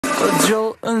a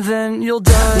jolt and then you'll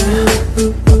die.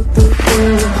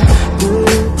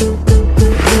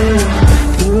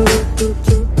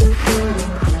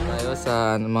 Tayo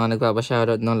sa mga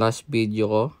nagpapa-shoutout ng last video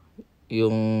ko,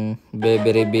 yung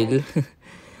baby reveal.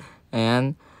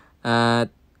 Ayan. At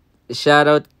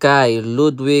shoutout kay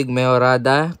Ludwig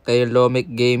Mejorada, kay Lomic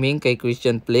Gaming, kay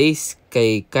Christian Place,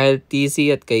 kay Kyle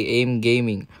TC at kay Aim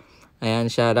Gaming.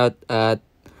 Ayan, shoutout. At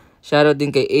shoutout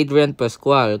din kay Adrian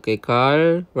Pascual, kay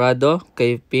Carl Rado,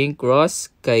 kay Pink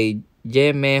Ross, kay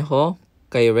Jemeho,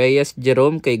 kay Reyes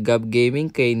Jerome, kay Gab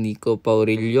Gaming, kay Nico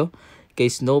Paurillo,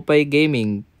 kay Snowpie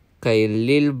Gaming, kay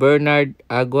Lil Bernard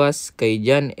Aguas, kay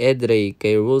Jan Edrey,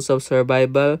 kay Rules of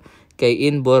Survival, kay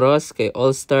Inboros, kay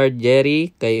All-Star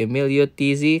Jerry, kay Emilio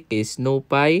TZ, kay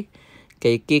Snowpie,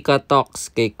 kay Kika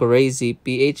Talks, kay Crazy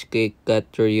PH, kay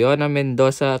Catriona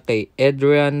Mendoza, kay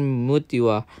Adrian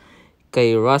Mutiwa,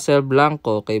 kay Russell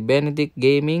Blanco, kay Benedict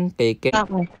Gaming, kay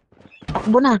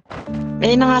Takbo na.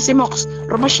 Eh na nga si Mox.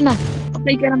 Rumash na.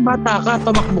 Patay ka ng bata ka.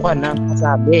 Tumakbo ka na.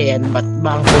 Sabi, yan. Ba't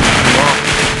ba ang kulit mo?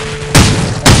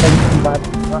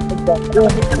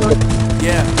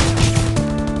 Yeah.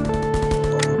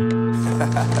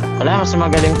 Wala, mas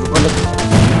magaling ulit.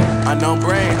 Unknown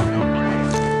brain.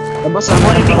 Tapos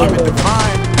ako rin tingin.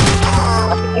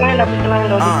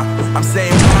 I'm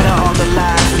saying bye to all the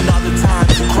lies and all the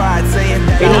times you cried, saying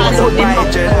that I wasn't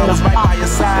right, yet I was right by your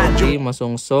side. kay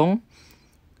Masungsong,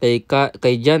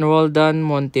 kay John Roldan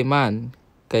Monteman,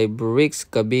 kay Bricks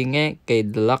Kabinge, kay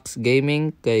Deluxe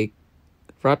Gaming, kay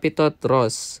Rapitot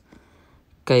Ross,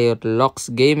 kay Lox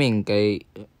Gaming, kay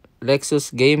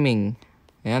Lexus Gaming.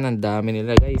 Ayan, ang dami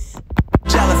nila guys.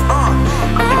 Jealous,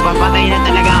 Nagpapatay na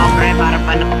talaga ako, pre, para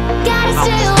paano.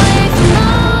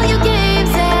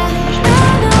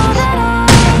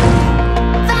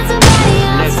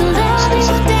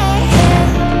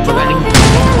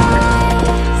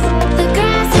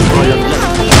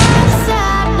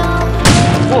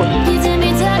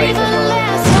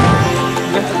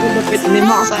 Hindi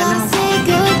mo ako sana.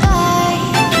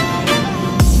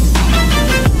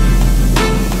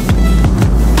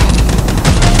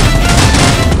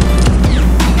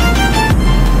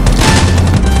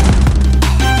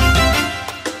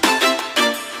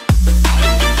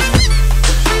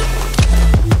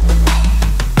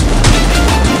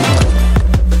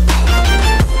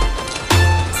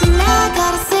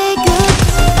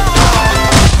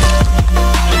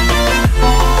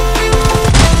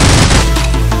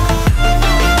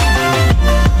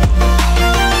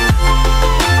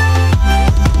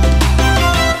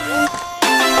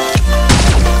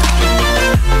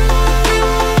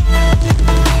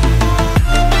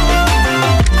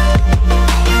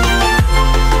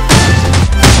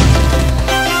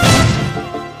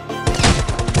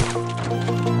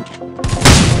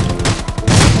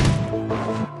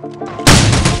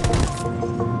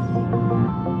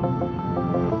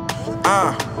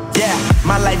 Yeah,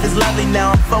 my life is lovely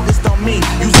now, I'm focused on me.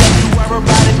 You said you were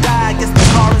about to die, I guess the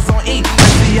car is on E.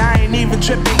 But see, I ain't even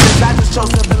tripping, cause I just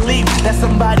chose to believe that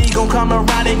somebody gon' come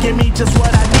around and give me just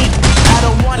what I need. I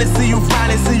don't wanna see you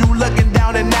frowning, see you looking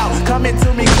down and out, coming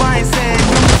to me crying, saying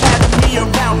you was having me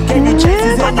around. Gave you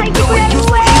chances and you do it, you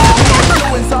so easy.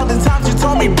 Doing all the times you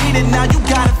told me beat it, now you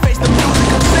gotta face the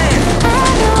music. I'm saying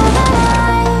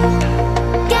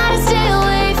gotta stay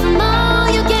away from all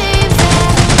your games.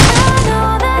 I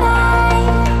know that I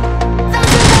found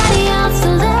somebody else to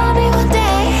love me one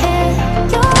day.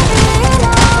 You're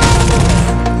realize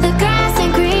the grass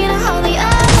ain't greener on the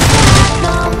other side.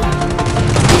 No,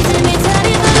 you did me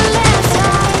dirty for the last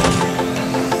time,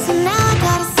 so now I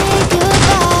gotta say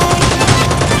goodbye.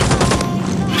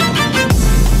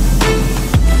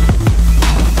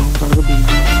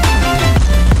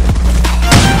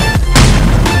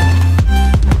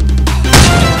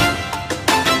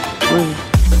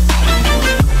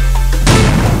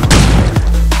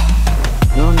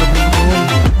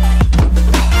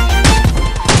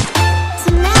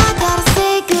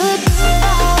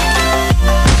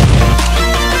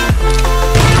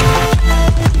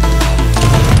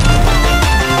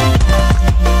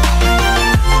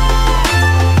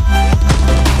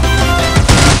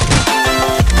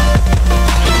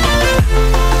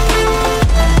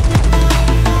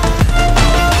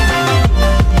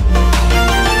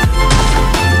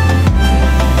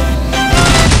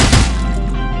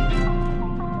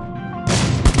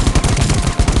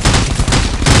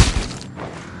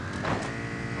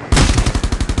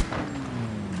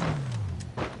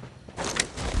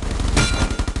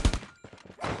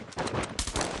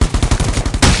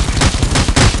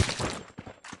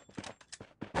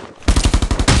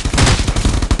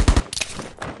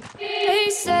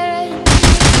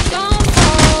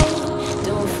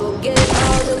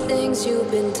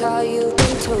 isn't all you've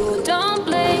been told. Don't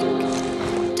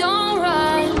blink, don't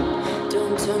run,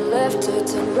 don't turn left or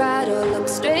turn right or look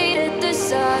straight at the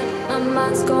sun. My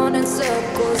mind's going in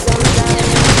circles, I'm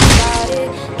dying about it.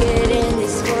 Getting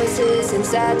these voices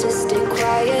inside to stay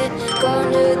quiet.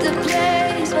 Going to the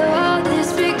place where all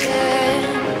this began.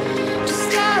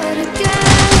 Just start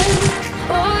again.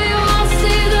 Oh, you won't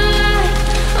see the light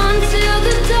until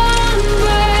the dawn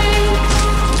breaks.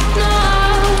 No,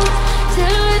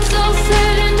 till it's all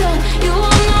said and done, you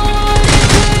won't know what it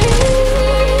takes.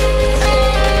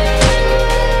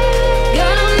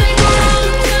 Gotta make a wrong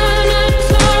turn and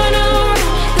turn around.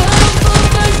 Gotta fall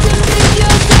first and pick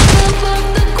yourself up off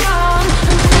the ground.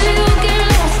 Until you get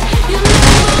lost, you know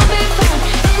you'll be fine.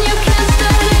 And you can't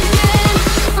start again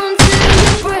until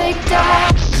you break down.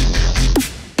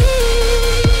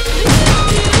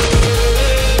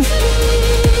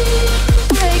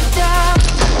 Break down.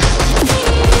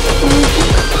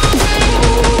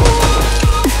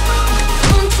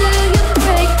 Until you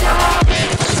break down.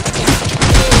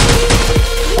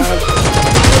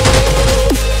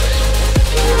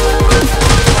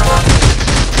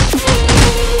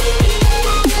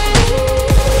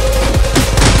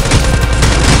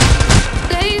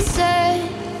 They say,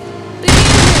 be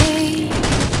me.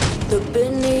 Look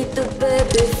beneath the bed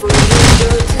before you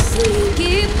go to sleep.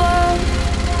 Keep on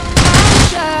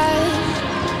shine.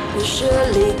 You'll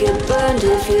surely get burned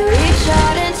if you reach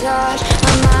out and touch.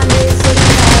 My mind is a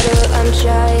battle, I'm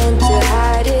trying to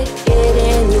hide it.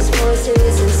 Getting these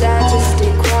voices inside to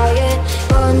stay quiet.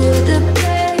 Going to the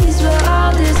place where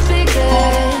all this